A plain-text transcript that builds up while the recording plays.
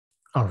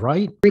All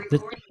right.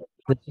 This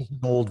is an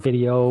old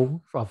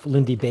video of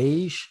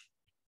Lindybeige.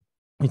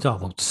 It's all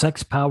about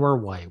sex power,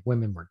 why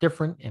women were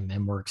different and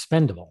men were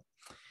expendable.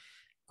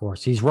 Of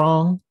course, he's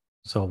wrong.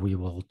 So we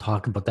will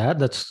talk about that.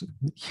 Let's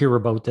hear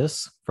about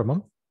this from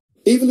him.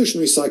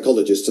 Evolutionary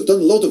psychologists have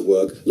done a lot of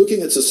work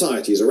looking at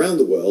societies around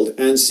the world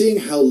and seeing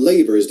how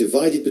labour is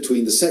divided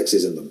between the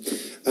sexes in them.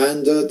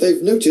 And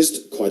they've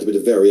noticed quite a bit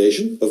of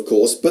variation, of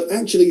course, but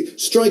actually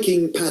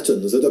striking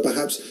patterns that are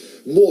perhaps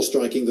more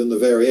striking than the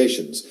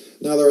variations.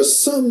 Now, there are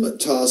some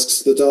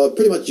tasks that are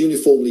pretty much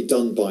uniformly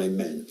done by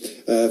men.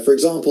 For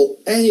example,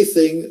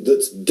 anything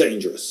that's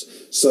dangerous.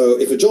 So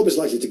if a job is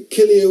likely to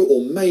kill you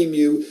or maim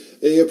you,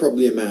 you're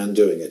probably a man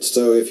doing it.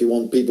 So if you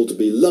want people to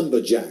be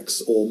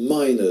lumberjacks or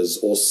miners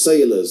or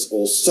sailors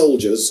or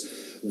soldiers,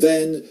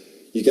 then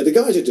you get a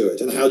guy to do it.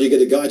 And how do you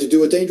get a guy to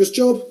do a dangerous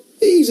job?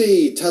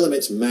 Easy. Tell him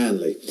it's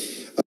manly.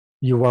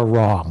 You are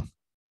wrong.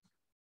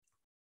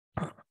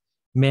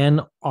 Men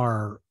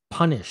are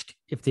punished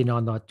if they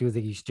not do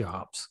these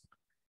jobs.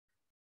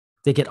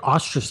 They get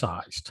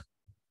ostracized,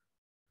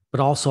 but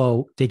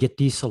also they get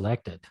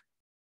deselected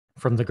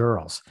from the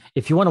girls.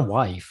 If you want a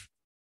wife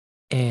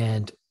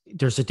and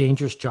there's a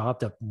dangerous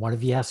job that one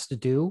of you has to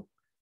do,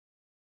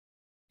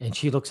 and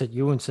she looks at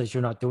you and says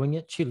you're not doing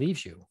it, she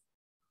leaves you.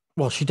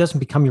 Well, she doesn't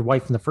become your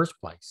wife in the first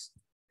place.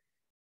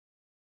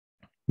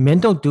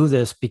 Men don't do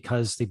this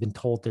because they've been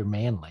told they're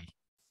manly.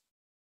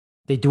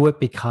 They do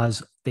it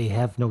because they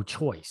have no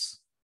choice.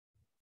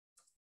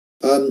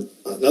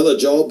 Another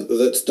job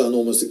that's done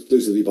almost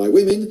exclusively by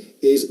women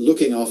is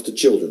looking after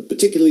children,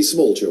 particularly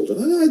small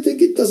children. And I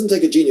think it doesn't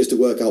take a genius to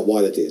work out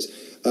why that is.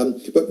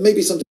 But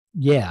maybe something.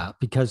 Yeah,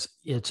 because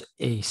it's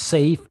a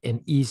safe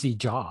and easy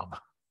job.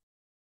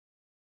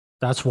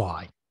 That's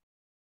why.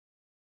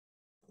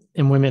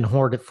 And women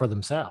hoard it for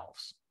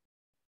themselves.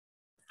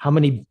 How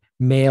many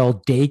male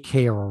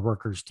daycare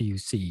workers do you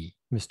see,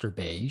 Mr.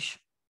 Beige?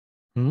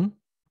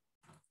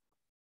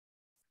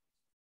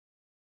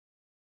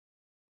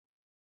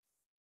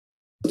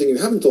 Something you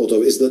haven't thought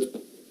of is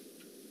that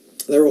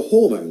there are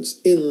hormones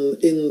in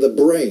the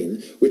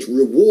brain which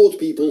reward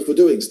people for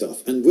doing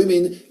stuff, and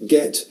women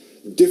get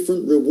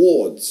different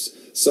rewards.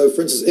 So,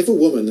 for instance, if a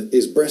woman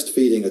is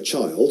breastfeeding a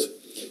child,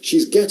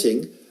 she's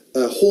getting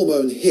a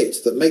hormone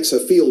hit that makes her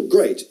feel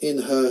great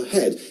in her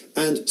head,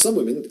 and some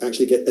women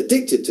actually get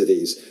addicted to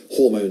these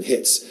hormone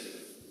hits.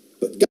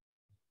 But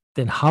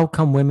then how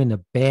come women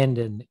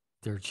abandon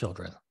their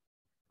children?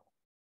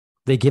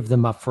 They give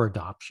them up for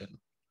adoption.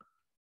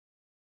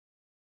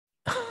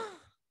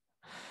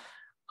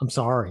 I'm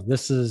sorry.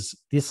 This is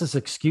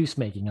excuse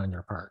making on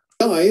your part.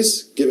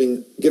 Guys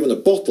given a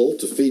bottle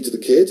to feed to the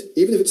kid,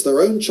 even if it's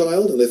their own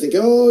child, and they think,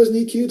 oh, isn't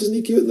he cute,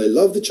 and they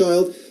love the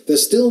child, they're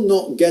still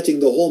not getting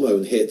the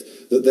hormone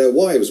hit that their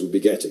wives would be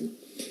getting.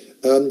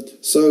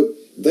 So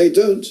they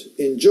don't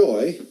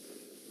enjoy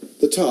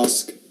the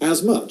task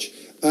as much.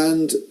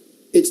 And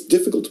it's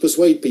difficult to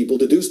persuade people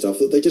to do stuff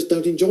that they just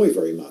don't enjoy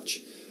very much.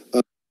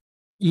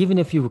 Even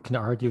if you can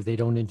argue they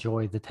don't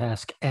enjoy the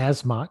task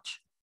as much,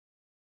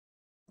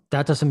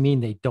 that doesn't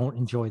mean they don't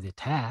enjoy the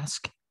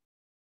task.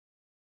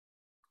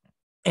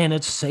 And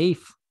it's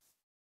safe.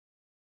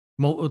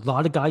 A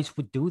lot of guys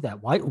would do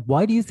that.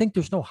 Why do you think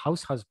there's no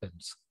house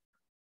husbands?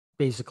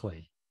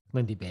 Basically,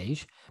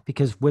 Lindybeige,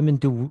 because women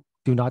do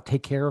not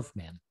take care of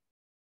men.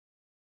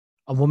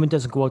 A woman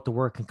doesn't go out to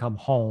work and come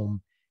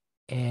home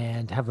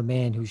and have a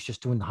man who's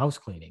just doing the house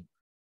cleaning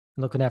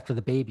and looking after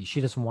the baby.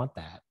 She doesn't want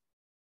that.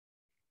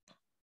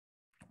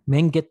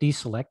 Men get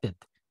deselected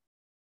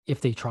if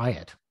they try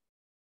it.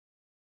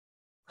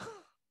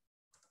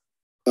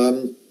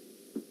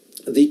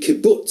 The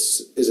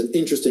kibbutz is an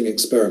interesting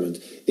experiment.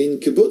 In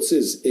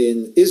kibbutzes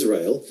in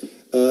Israel,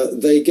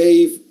 they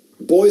gave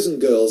boys and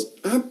girls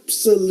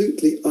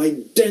absolutely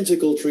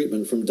identical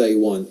treatment from day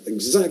one,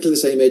 exactly the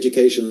same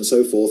education and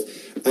so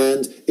forth,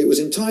 and it was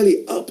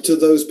entirely up to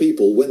those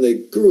people when they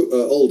grew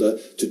older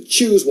to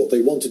choose what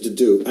they wanted to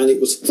do, and it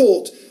was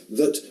thought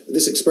that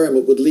this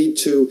experiment would lead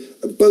to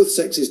both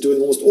sexes doing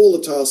almost all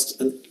the tasks.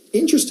 And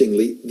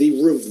interestingly,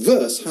 the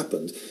reverse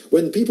happened.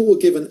 When people were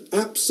given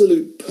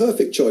absolute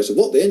perfect choice of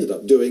what they ended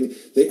up doing,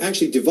 they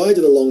actually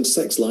divided along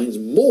sex lines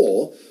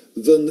more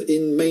than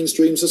in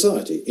mainstream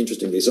society,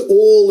 interestingly. So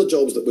all the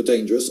jobs that were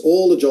dangerous,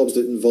 all the jobs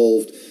that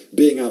involved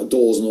being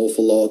outdoors an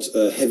awful lot,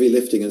 heavy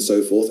lifting and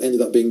so forth,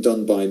 ended up being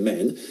done by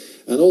men.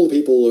 And all the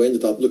people who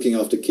ended up looking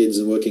after kids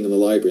and working in the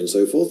library and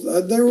so forth,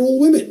 they're all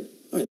women.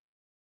 Right.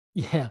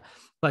 Yeah,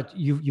 but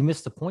you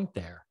missed the point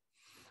there.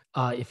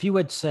 If you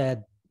had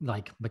said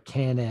like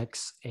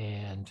mechanics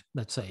and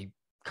let's say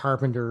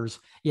carpenters,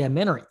 yeah,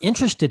 men are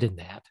interested in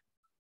that,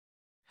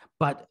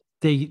 but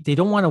they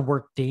don't want to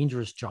work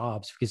dangerous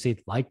jobs because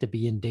they'd like to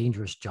be in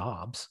dangerous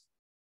jobs.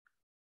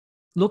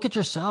 Look at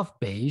yourself,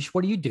 Beige.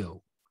 What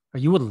do? Are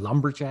you a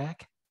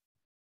lumberjack?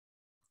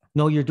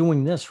 No, you're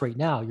doing this right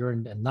now. You're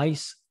in a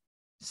nice,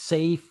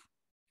 safe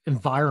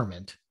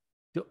environment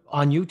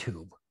on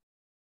YouTube,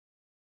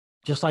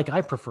 just like I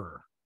prefer.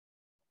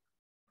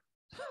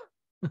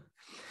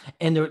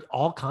 And there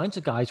all kinds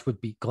of guys would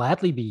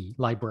gladly be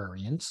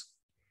librarians.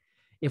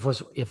 if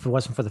it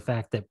wasn't for the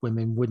fact that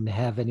women wouldn't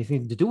have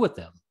anything to do with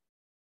them.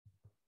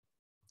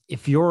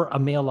 If you're a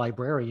male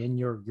librarian,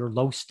 you're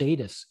low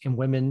status, and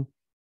women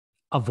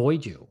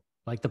avoid you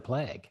like the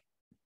plague.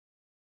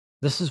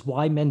 This is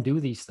why men do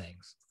these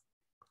things.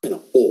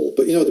 Not all,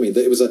 but you know what I mean.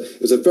 It was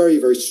a very,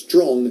 very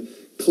strong,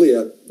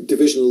 clear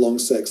division along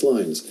sex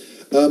lines.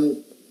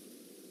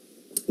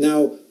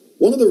 Now,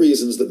 one of the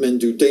reasons that men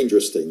do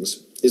dangerous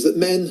things is that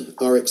men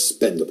are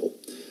expendable.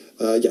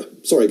 Yeah,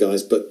 sorry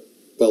guys, but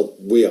well,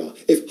 we are.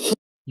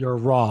 You're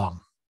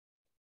wrong.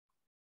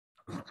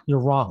 You're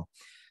wrong.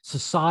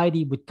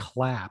 Society would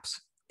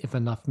collapse if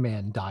enough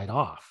men died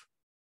off.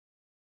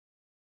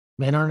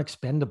 Men aren't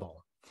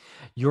expendable.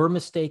 You're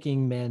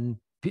mistaking men,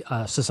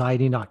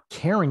 society not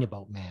caring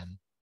about men,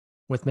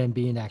 with men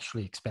being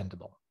actually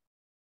expendable.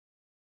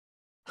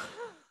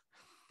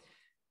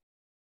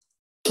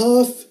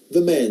 Half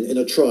the men in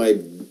a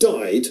tribe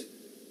died,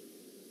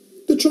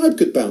 the tribe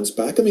could bounce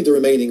back. I mean, the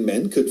remaining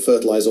men could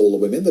fertilize all the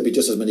women. There'd be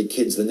just as many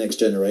kids the next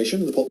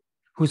generation.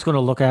 Who's going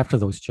to look after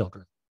those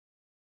children?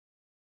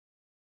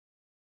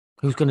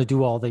 Who's going to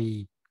do all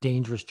the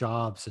dangerous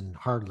jobs and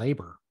hard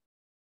labor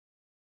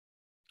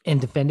and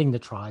defending the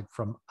tribe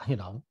from,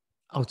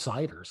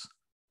 outsiders?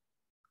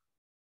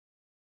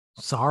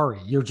 Sorry,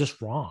 you're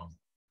just wrong.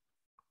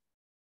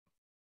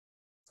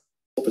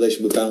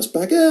 Population would bounce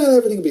back.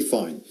 Everything would be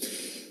fine.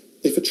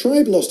 If a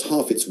tribe lost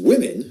half its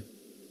women,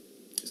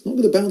 it's not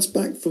going to bounce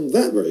back from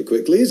that very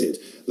quickly, is it?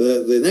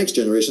 The next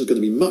generation is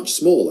going to be much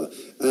smaller.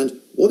 And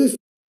what if...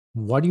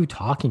 What are you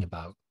talking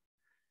about?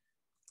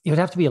 It would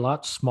have to be a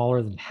lot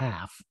smaller than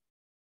half.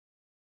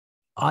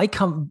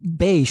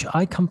 Beige,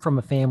 I come from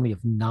a family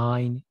of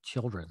 9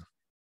 children.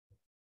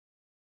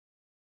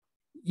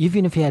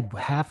 Even if you had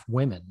half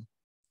women,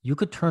 you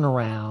could turn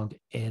around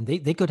and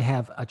they could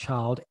have a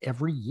child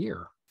every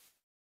year.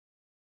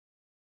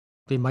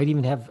 They might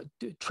even have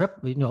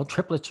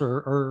triplets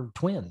or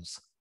twins.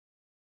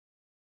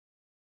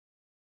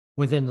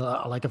 Within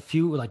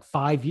like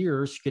 5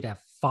 years, you could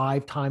have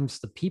 5 times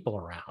the people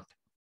around.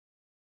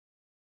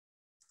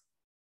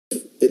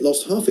 It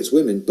lost half its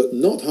women, but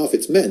not half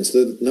its men.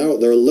 So now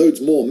there are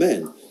loads more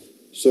men.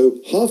 So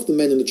half the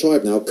men in the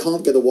tribe now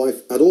can't get a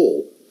wife at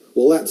all.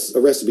 Well, that's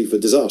a recipe for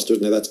disaster,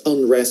 isn't it? That's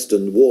unrest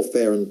and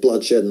warfare and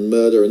bloodshed and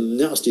murder and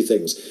nasty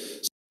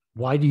things.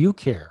 Why do you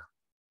care?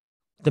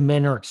 The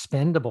men are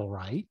expendable,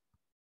 right?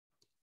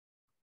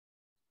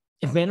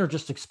 If men are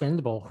just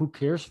expendable, who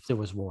cares if there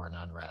was war and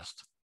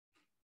unrest?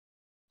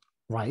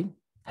 Right?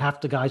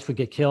 Half the guys would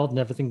get killed and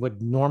everything would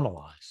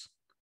normalize.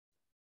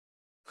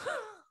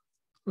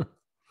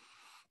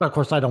 But of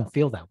course, I don't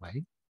feel that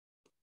way.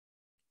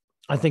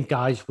 I think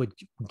guys would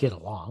get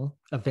along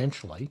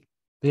eventually.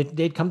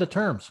 They'd come to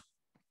terms.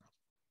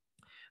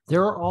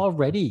 There are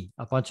already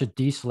a bunch of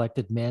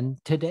deselected men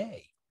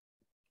today.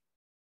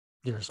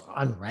 There's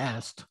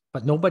unrest,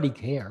 but nobody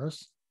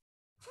cares.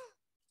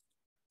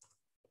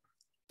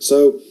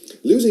 So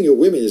losing your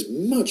women is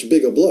a much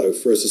bigger blow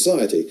for a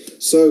society.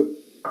 So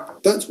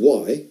that's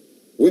why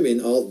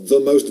women are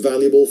the most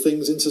valuable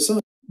things in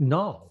society.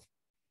 No.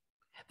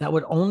 That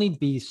would only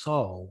be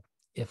so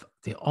if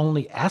the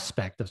only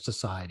aspect of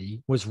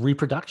society was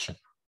reproduction.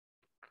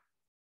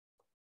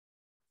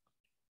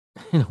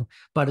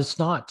 But it's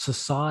not.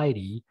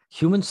 Society,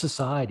 human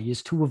society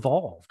is too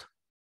evolved.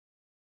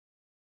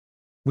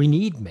 We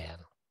need men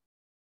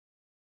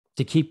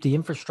to keep the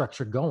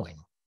infrastructure going.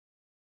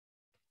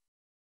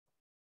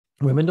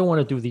 Women don't want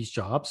to do these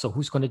jobs, so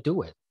who's going to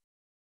do it?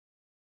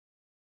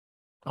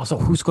 Also,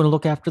 who's going to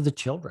look after the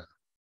children?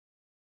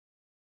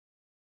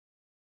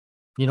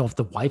 If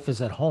the wife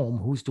is at home,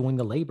 who's doing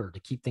the labor to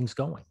keep things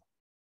going?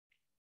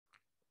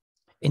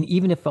 And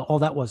even if all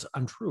that was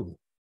untrue,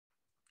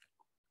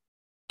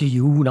 do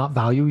you not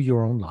value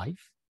your own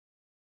life,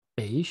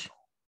 Beige?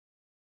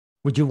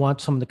 Would you want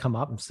someone to come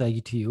up and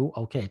say to you,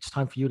 okay, it's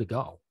time for you to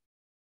go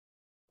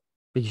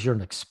because you're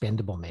an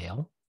expendable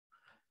male?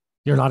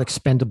 You're not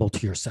expendable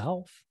to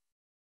yourself.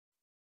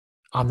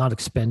 I'm not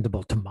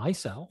expendable to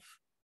myself.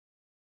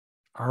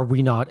 Are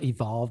we not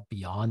evolved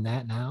beyond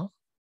that now?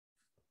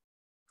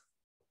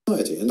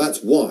 And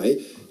that's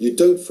why you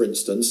don't, for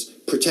instance,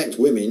 protect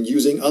women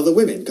using other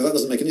women, because that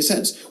doesn't make any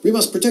sense. We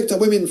must protect our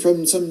women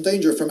from some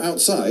danger from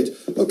outside.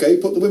 Okay,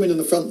 put the women in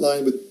the front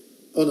line with...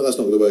 Oh, no, that's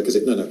not going to work, is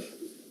it? No.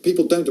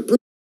 People don't approve.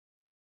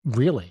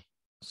 Really?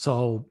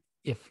 So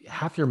if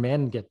half your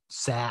men get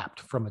zapped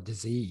from a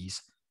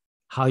disease,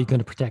 how are you going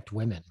to protect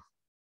women?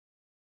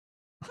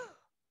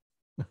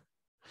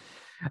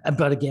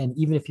 But again,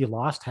 even if you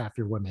lost half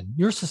your women,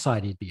 your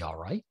society would be all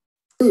right.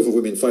 Of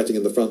women fighting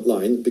in the front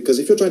line, because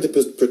if you're trying to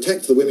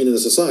protect the women in the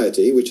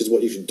society, which is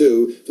what you should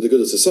do for the good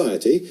of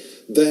society,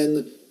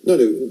 then no,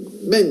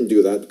 men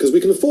do that because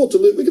we can afford to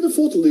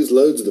lose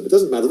loads of them. It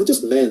doesn't matter. They're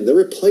just men. They're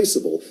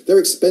replaceable. They're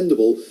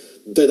expendable.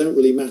 They don't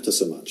really matter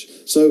so much.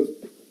 So,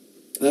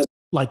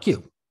 like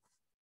you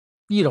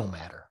don't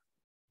matter.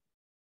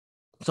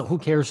 So who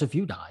cares if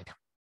you died?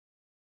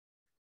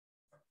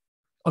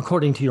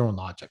 According to your own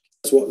logic.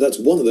 That's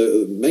one of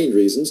the main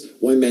reasons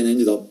why men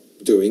ended up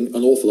doing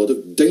an awful lot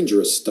of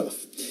dangerous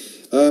stuff.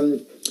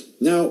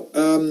 Now,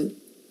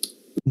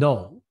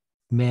 No,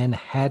 men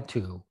had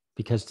to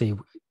because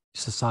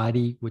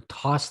society would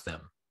toss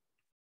them.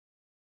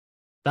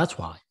 That's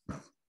why.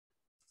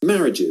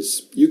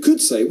 marriages, you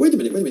could say, wait a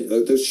minute,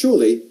 though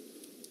surely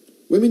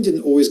women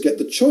didn't always get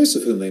the choice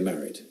of whom they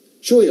married.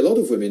 Surely a lot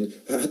of women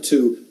had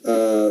to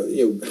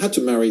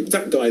marry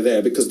that guy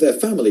there because their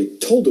family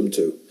told them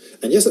to.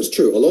 And yes, that's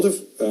true. A lot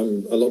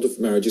of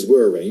marriages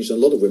were arranged,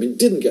 and a lot of women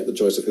didn't get the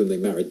choice of whom they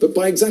married. But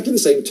by exactly the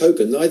same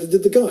token, neither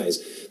did the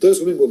guys.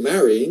 Those women were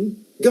marrying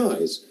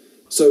guys.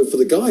 So for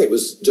the guy, it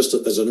was just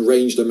as an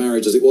arranged a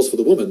marriage as it was for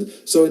the woman.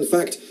 So in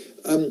fact,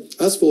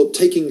 as for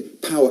taking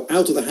power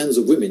out of the hands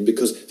of women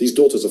because these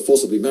daughters are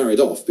forcibly married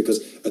off, because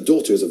a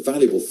daughter is a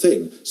valuable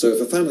thing. So if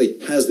a family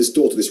has this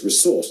daughter, this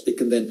resource, it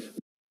can then...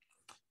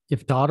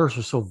 If daughters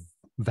are so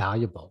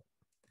valuable,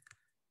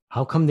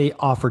 how come they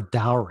offer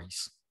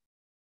dowries?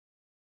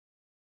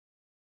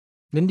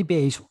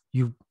 Lindybeige,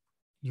 you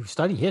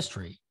study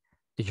history.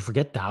 Did you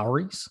forget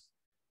dowries?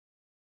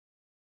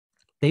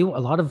 A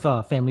lot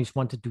of families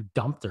wanted to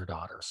dump their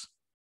daughters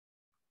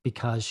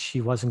because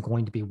she wasn't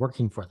going to be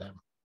working for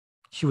them.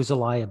 She was a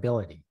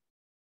liability.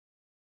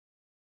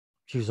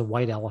 She was a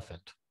white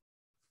elephant.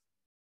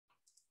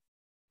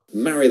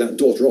 Marry that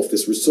daughter off,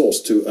 this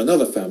resource, to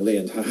another family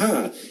and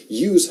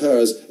use her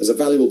as a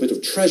valuable bit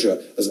of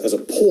treasure, as a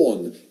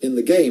pawn in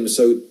the game.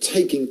 So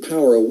taking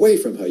power away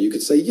from her, you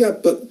could say, yeah,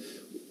 but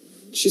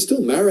she's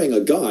still marrying a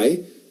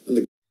guy.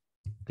 And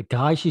the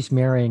guy she's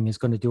marrying is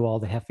going to do all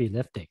the heavy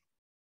lifting.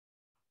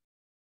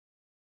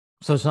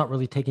 So it's not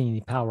really taking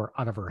any power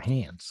out of her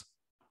hands.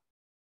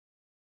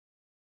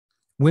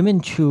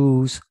 Women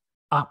choose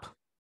up,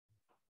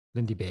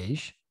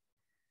 Lindybeige.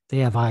 They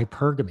have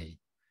hypergamy.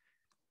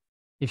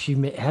 If she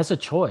has a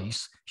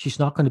choice, she's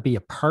not going to be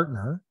a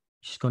partner.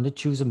 She's going to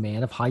choose a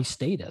man of high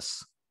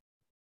status.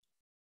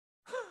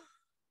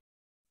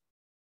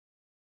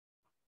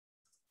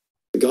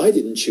 The guy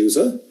didn't choose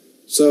her.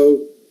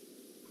 So,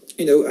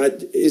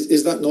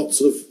 is that not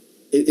sort of...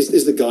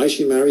 Is the guy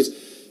she marries,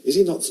 is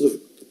he not sort of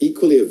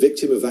equally a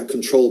victim of that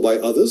control by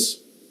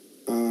others?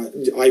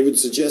 I would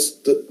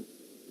suggest that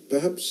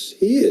perhaps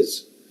he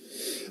is.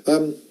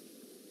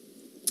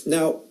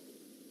 Now,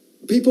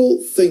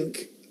 people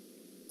think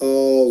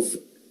of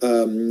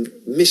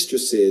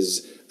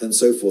mistresses and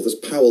so forth as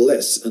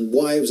powerless and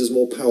wives as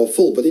more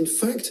powerful, but in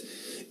fact,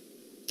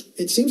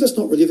 it seems that's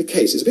not really the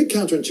case. It's a bit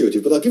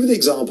counterintuitive, but I'll give you the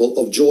example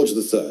of George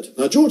III.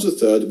 Now, George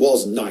III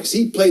was nice.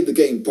 He played the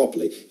game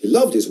properly. He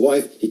loved his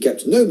wife, he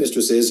kept no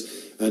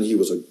mistresses, and he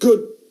was a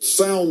good,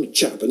 sound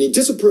chap. And he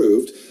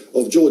disapproved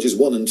of Georges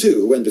I and II,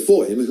 who went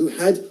before him, who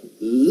had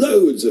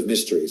loads of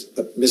mistresses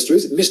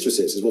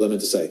is what I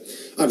meant to say.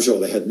 I'm sure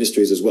they had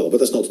mysteries as well, but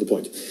that's not to the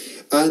point.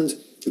 And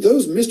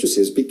those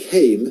mistresses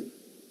became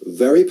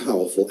very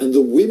powerful, and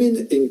the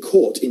women in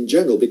court in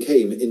general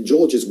became, in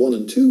George's I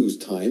and II's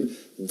time,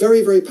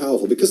 very, very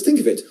powerful. Because think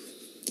of it,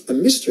 a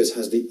mistress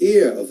has the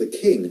ear of the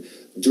king,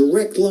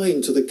 direct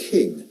line to the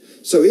king.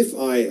 So if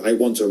I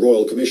want a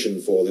royal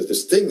commission for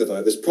this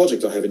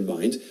project I have in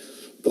mind,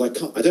 but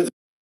I don't.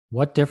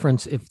 What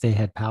difference if they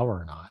had power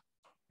or not?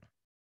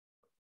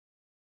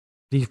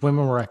 These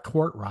women were at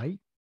court, right?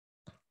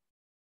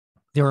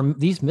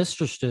 These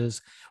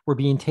mistresses were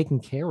being taken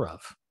care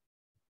of.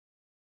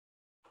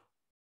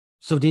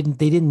 So they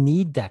didn't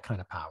need that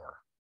kind of power.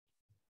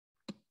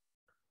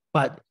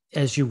 But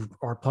as you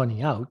are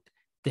pointing out,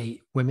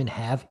 women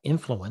have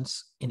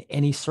influence in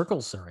any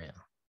circles they're in.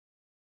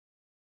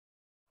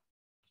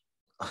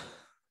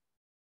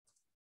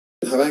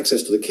 Have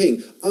access to the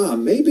king.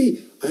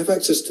 Maybe I have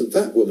access to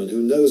that woman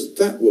who knows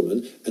that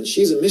woman, and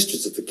she's a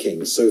mistress of the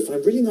king. So if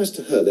I'm really nice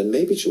to her, then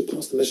maybe she'll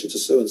pass the message to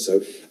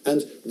so-and-so.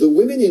 And the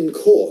women in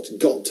court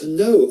got to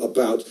know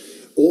about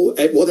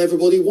what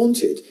everybody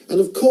wanted. And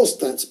of course,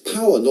 that's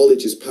power.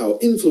 Knowledge is power.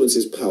 Influence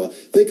is power.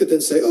 They could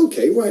then say,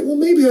 okay, right, well,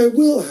 maybe I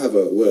will have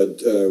a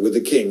word with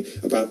the king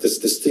about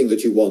this thing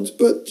that you want,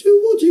 but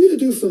what are you going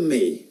to do for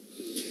me?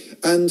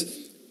 And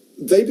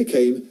they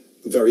became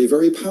very,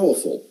 very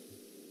powerful.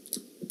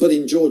 But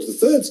in George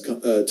III's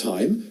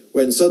time,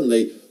 when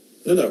suddenly,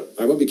 no,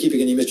 I won't be keeping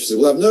any mistresses.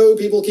 We'll have no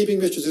people keeping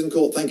mistresses in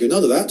court. Thank you.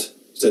 None of that,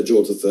 said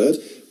George III.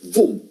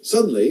 Boom.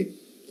 Suddenly,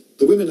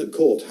 the women at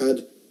court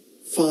had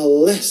far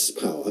less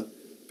power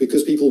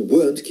because people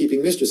weren't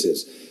keeping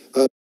mistresses.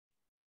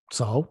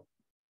 So,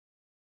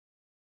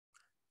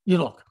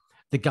 look,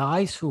 the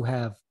guys who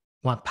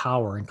want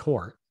power in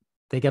court,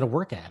 they got to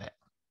work at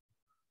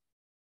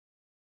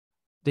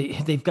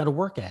it. They've got to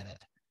work at it.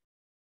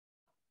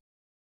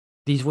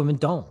 These women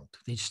don't.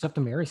 They just have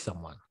to marry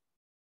someone.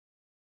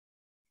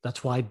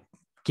 That's why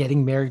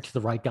getting married to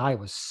the right guy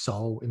was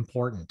so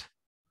important.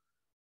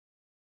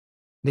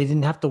 They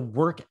didn't have to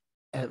work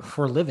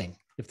for a living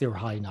if they were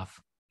high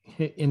enough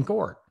in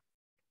court.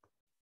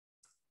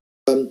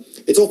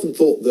 It's often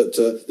thought that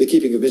the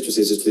keeping of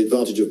mistresses is to the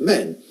advantage of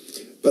men,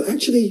 but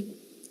actually,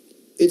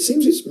 it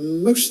seems it's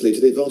mostly to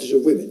the advantage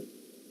of women.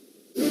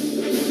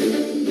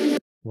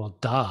 Well,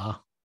 duh.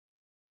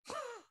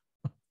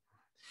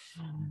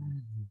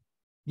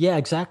 Yeah,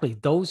 exactly.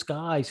 Those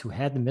guys who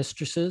had the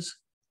mistresses,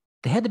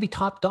 they had to be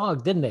top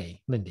dog, didn't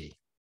they, Lindy?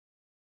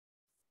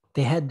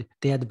 They had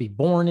to be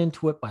born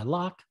into it by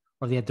luck,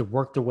 or they had to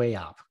work their way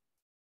up.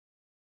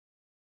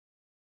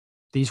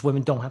 These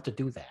women don't have to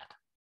do that.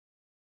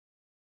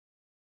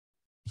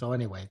 So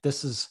anyway,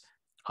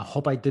 I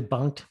hope I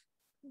debunked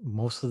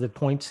most of the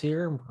points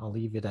here. I'll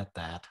leave it at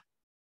that.